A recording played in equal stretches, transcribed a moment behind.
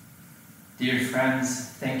Dear friends,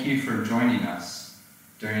 thank you for joining us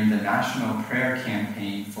during the National Prayer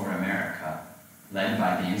Campaign for America, led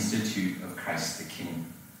by the Institute of Christ the King.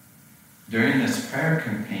 During this prayer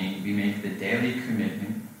campaign, we make the daily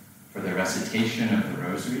commitment for the recitation of the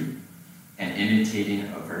Rosary and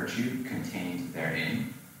imitating a virtue contained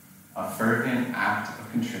therein, a fervent act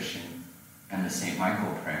of contrition, and the St.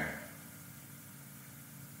 Michael prayer.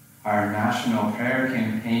 Our national prayer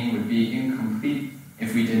campaign would be incomplete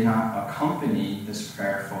if we did not accompany this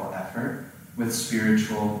prayerful effort with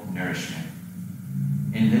spiritual nourishment.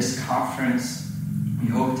 In this conference, we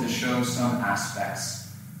hope to show some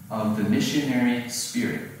aspects of the missionary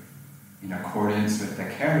spirit in accordance with the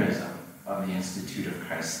charism of the Institute of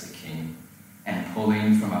Christ the King, and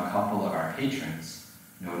pulling from a couple of our patrons,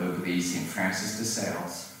 notably St. Francis de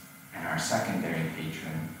Sales and our secondary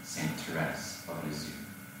patron, St. Therese of Lisieux.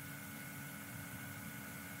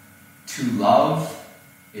 To love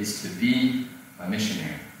is to be a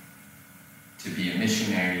missionary. To be a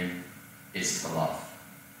missionary is to love.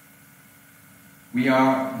 We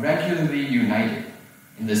are regularly united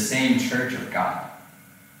in the same Church of God,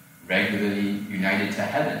 regularly united to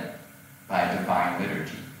heaven by a divine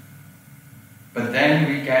liturgy. But then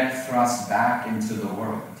we get thrust back into the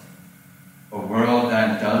world, a world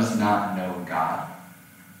that does not know God,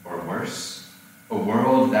 or worse, a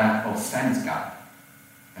world that offends God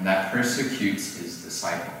and that persecutes his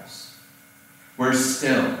disciples. We're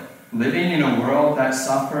still living in a world that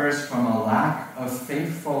suffers from a lack of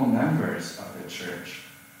faithful members of the church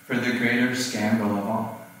for the greater scandal of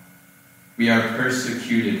all. We are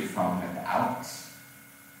persecuted from without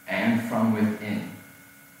and from within.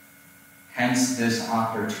 Hence this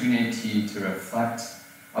opportunity to reflect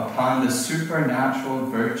upon the supernatural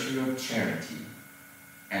virtue of charity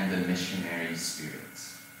and the missionary spirit.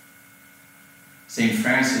 St.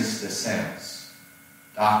 Francis de Sales,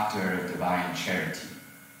 Doctor of Divine Charity,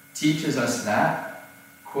 teaches us that,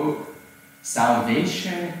 quote,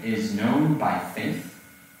 salvation is known by faith,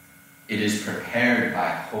 it is prepared by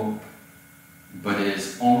hope, but it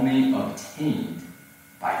is only obtained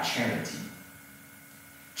by charity.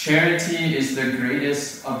 Charity is the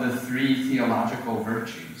greatest of the three theological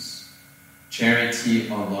virtues. Charity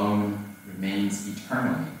alone remains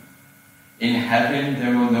eternally. In heaven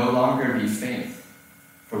there will no longer be faith,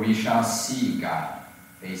 for we shall see God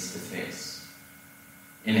face to face.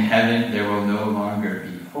 In heaven there will no longer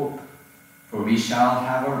be hope, for we shall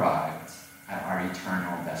have arrived at our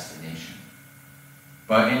eternal destination.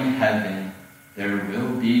 But in heaven there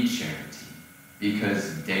will be charity,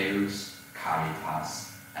 because Deus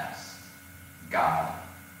caritas est. God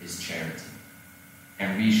is charity.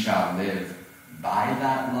 And we shall live by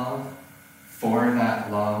that love, for that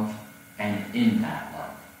love, and in that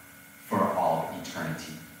love for all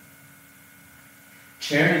eternity.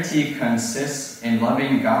 Charity consists in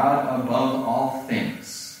loving God above all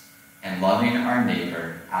things and loving our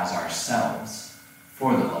neighbor as ourselves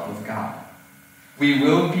for the love of God. We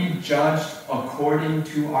will be judged according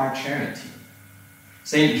to our charity.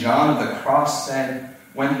 St. John of the Cross said,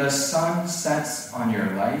 when the sun sets on your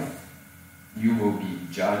life, you will be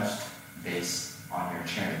judged based on your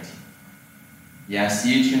charity. Yes,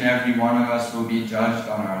 each and every one of us will be judged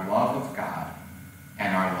on our love of God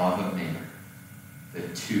and our love of neighbor, the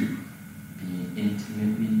two being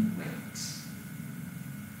intimately linked.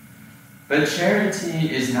 But charity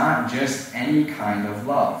is not just any kind of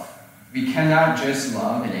love. We cannot just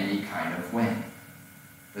love in any kind of way.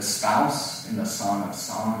 The spouse in the Song of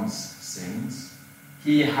Songs sings,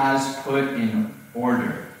 he has put in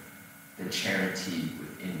order the charity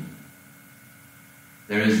within you.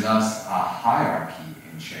 There is thus a hierarchy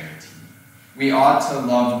in charity. We ought to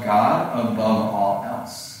love God above all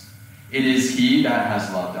else. It is he that has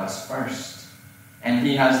loved us first. And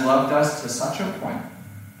he has loved us to such a point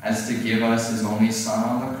as to give us his only Son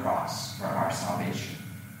on the cross for our salvation,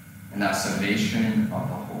 and that salvation of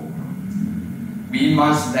the whole world. We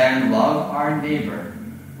must then love our neighbor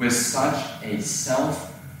with such a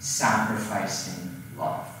self-sacrificing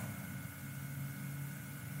love.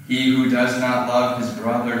 He who does not love his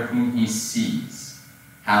brother whom he sees,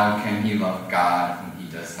 how can he love God whom he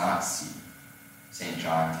does not see? St.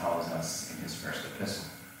 John tells us in his first epistle.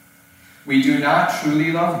 We do not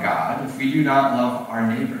truly love God if we do not love our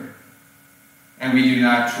neighbor. And we do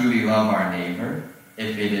not truly love our neighbor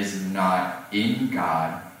if it is not in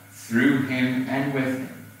God, through him and with him,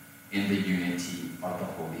 in the unity of the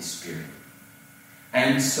Holy Spirit.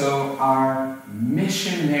 And so our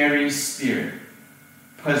missionary spirit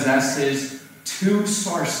possesses two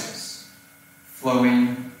sources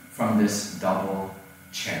flowing from this double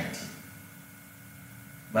charity.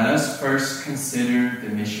 let us first consider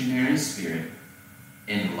the missionary spirit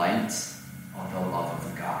in light of the love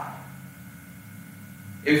of God.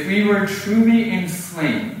 If we were truly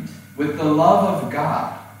inflamed with the love of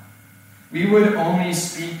God, we would only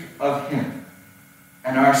speak of Him,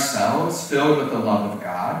 and ourselves, filled with the love of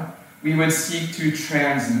God, we would seek to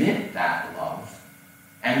transmit that love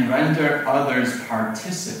and render others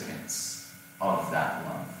participants of that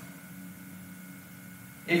love.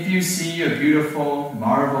 If you see a beautiful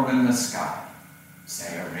marvel in the sky,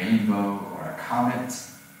 say a rainbow or a comet,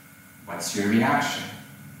 what's your reaction?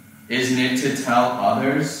 Isn't it to tell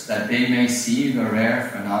others that they may see the rare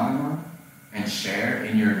phenomenon and share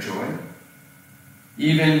in your joy?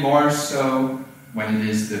 Even more so when it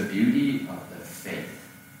is the beauty of the faith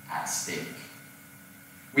at stake.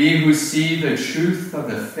 We who see the truth of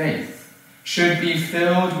the faith should be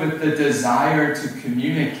filled with the desire to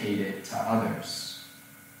communicate it to others.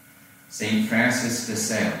 St. Francis de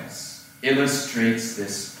Sales illustrates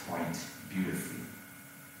this point beautifully.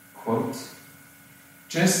 Quote,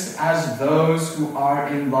 "Just as those who are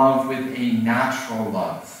in love with a natural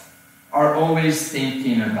love are always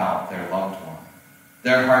thinking about their loved one,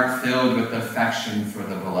 their heart filled with affection for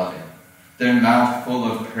the beloved, their mouth full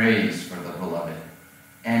of praise for the beloved,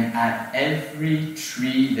 and at every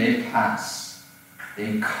tree they pass,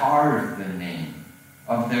 they carve the name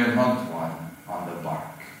of their loved one on the bark.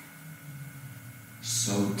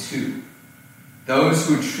 So too, those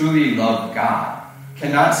who truly love God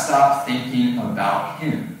cannot stop thinking about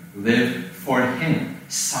Him, live for Him,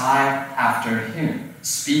 sigh after Him,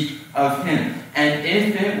 speak of Him, and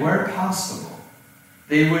if it were possible,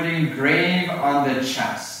 they would engrave on the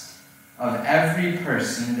chest of every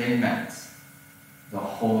person they met the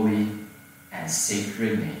holy and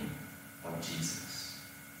sacred name of Jesus."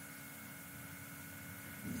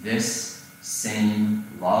 This same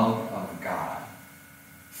love of God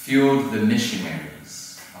fueled the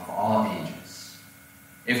missionaries of all ages.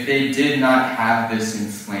 If they did not have this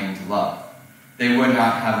inflamed love, they would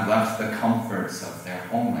not have left the comforts of their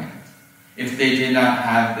homeland. If they did not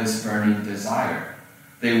have this burning desire,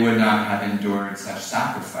 they would not have endured such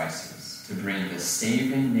sacrifices to bring the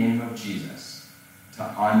saving name of Jesus to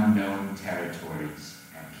unknown territories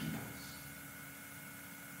and peoples.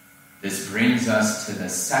 This brings us to the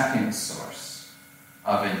second source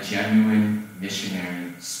of a genuine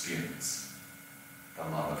missionary spirit, the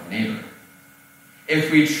love of neighbor.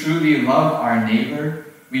 If we truly love our neighbor,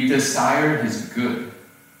 we desire his good.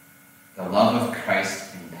 The love of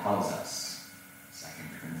Christ impels us. 2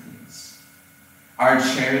 Corinthians. Our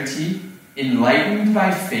charity, enlightened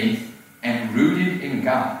by faith and rooted in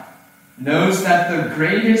God, knows that the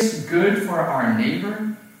greatest good for our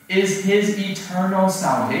neighbor is his eternal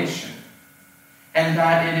salvation, and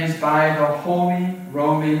that it is by the Holy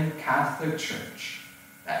Roman Catholic Church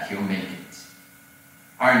that he'll make it.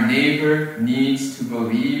 Our neighbor needs to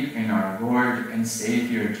believe in our Lord and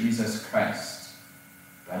Savior Jesus Christ.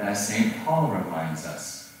 But as St. Paul reminds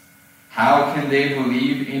us, how can they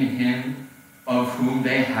believe in him of whom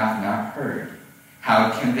they have not heard?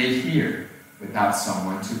 How can they hear without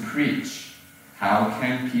someone to preach? How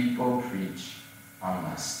can people preach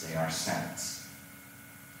unless they are sent?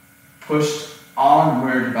 Pushed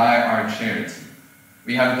onward by our charity,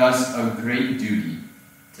 we have thus a great duty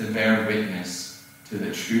to bear witness to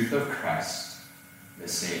the truth of Christ, the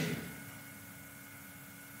Savior.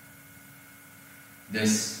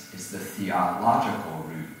 This is the theological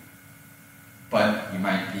root. But you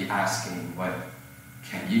might be asking, what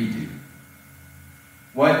can you do?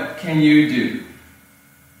 What can you do,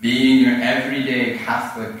 being your everyday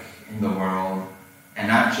Catholic in the world, and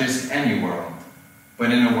not just any world,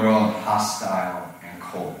 but in a world hostile and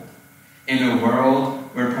cold, in a world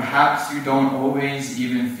where perhaps you don't always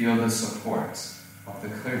even feel the support of the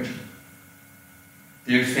clergy?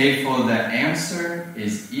 Dear faithful, the answer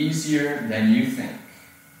is easier than you think.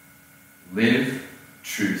 Live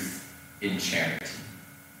truth in charity.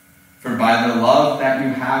 For by the love that you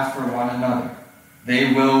have for one another,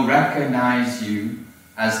 they will recognize you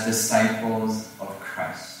as disciples of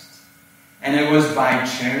Christ. And it was by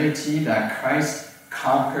charity that Christ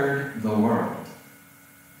conquered the world.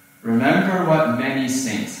 Remember what many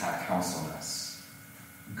saints have counseled us.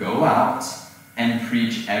 Go out and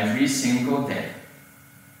preach every single day,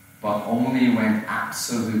 but only when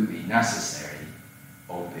absolutely necessary,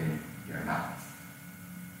 open your mouth.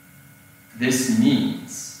 This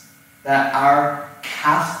means that our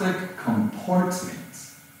Catholic comportment,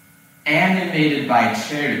 animated by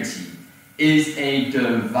charity, is a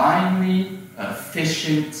divinely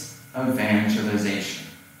efficient evangelization.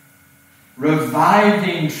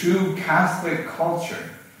 Reviving true Catholic culture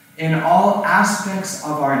in all aspects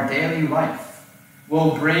of our daily life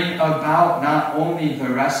will bring about not only the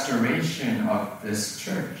restoration of this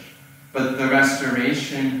church, but the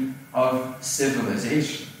restoration of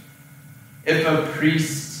civilization. If a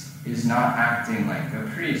priest is not acting like a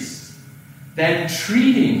priest, then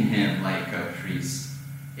treating him like a priest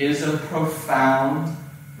is a profound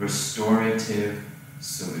restorative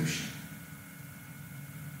solution.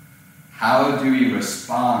 How do we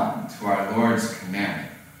respond to our Lord's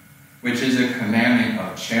commandment, which is a commandment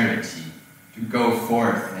of charity, to go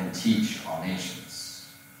forth and teach all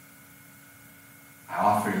nations? I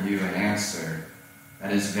offer you an answer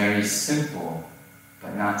that is very simple,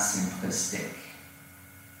 but not simplistic.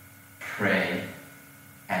 Pray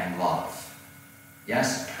and love.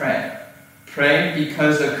 Yes, pray. Pray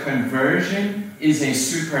because a conversion is a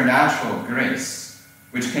supernatural grace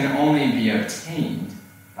which can only be obtained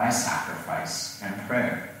by sacrifice and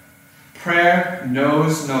prayer. Prayer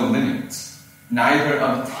knows no limits, neither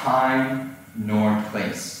of time nor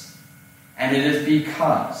place. And it is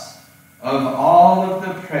because of all of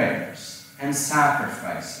the prayers and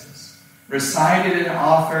sacrifices recited and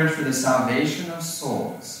offered for the salvation of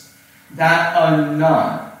souls that a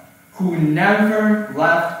nun who never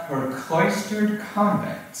left her cloistered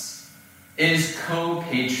convent is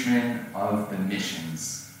co-patron of the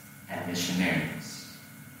missions and missionaries.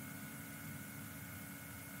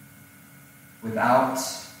 Without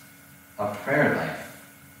a prayer life,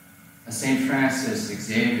 a St. Francis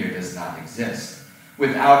Xavier does not exist.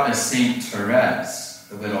 Without a St. Therese,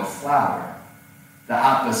 the little flower, the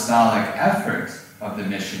apostolic effort of the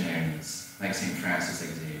missionaries, like St. Francis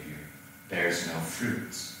Xavier, bears no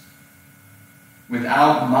fruit.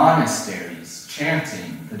 Without monasteries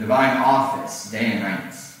chanting the divine office day and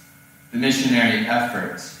night, the missionary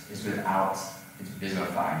effort is without its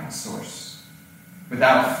vivifying source.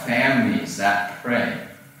 Without families that pray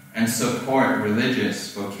and support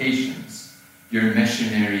religious vocations, your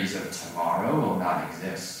missionaries of tomorrow will not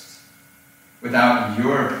exist. Without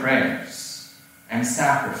your prayers and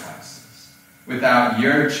sacrifices, without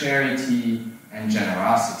your charity and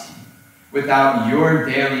generosity, without your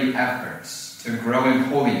daily efforts to grow in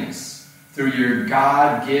holiness through your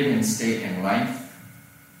God-given state in life,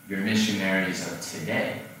 your missionaries of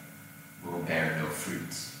today will bear no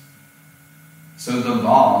fruit. So the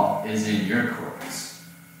ball is in your courts.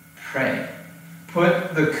 Pray.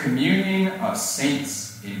 Put the communion of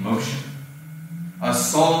saints in motion. A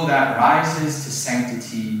soul that rises to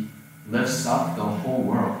sanctity lifts up the whole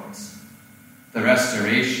world. The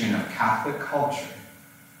restoration of Catholic culture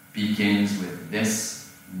begins with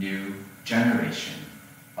this new generation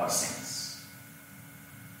of saints.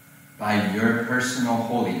 By your personal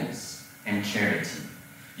holiness and charity,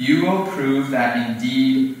 you will prove that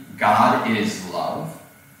indeed God is love,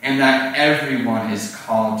 and that everyone is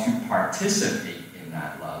called to participate in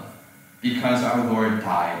that love, because our Lord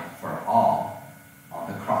died for all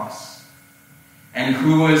on the cross. And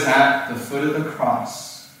who was at the foot of the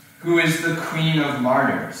cross? Who is the Queen of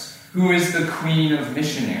Martyrs? Who is the Queen of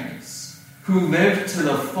Missionaries? Who lived to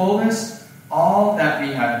the fullest all that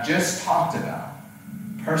we have just talked about: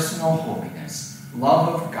 personal holiness,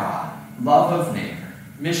 love of God, love of neighbor,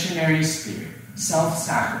 missionary spirit,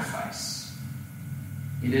 self-sacrifice.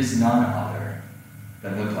 It is none other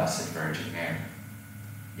than the Blessed Virgin Mary.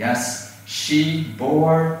 Yes, she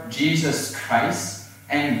bore Jesus Christ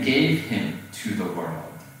and gave him to the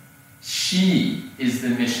world. She is the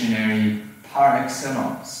missionary par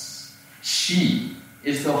excellence. She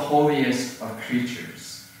is the holiest of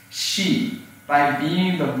creatures. She, by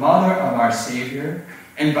being the mother of our Savior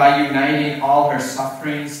and by uniting all her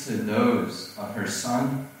sufferings to those of her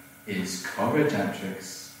Son, is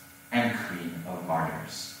co-redemptrix and Queen of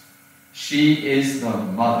Martyrs. She is the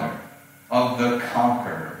mother of the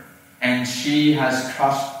conqueror, and she has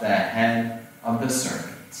crushed the head of the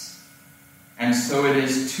serpent. And so it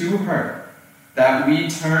is to her that we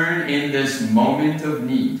turn in this moment of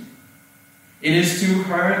need. It is to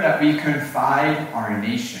her that we confide our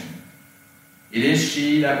nation. It is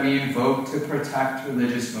she that we invoke to protect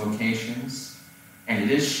religious vocations, and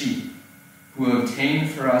it is she who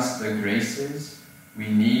obtained for us the graces we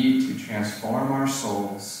need to transform our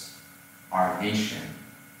souls, our nation,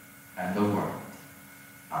 and the world.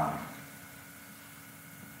 Amen.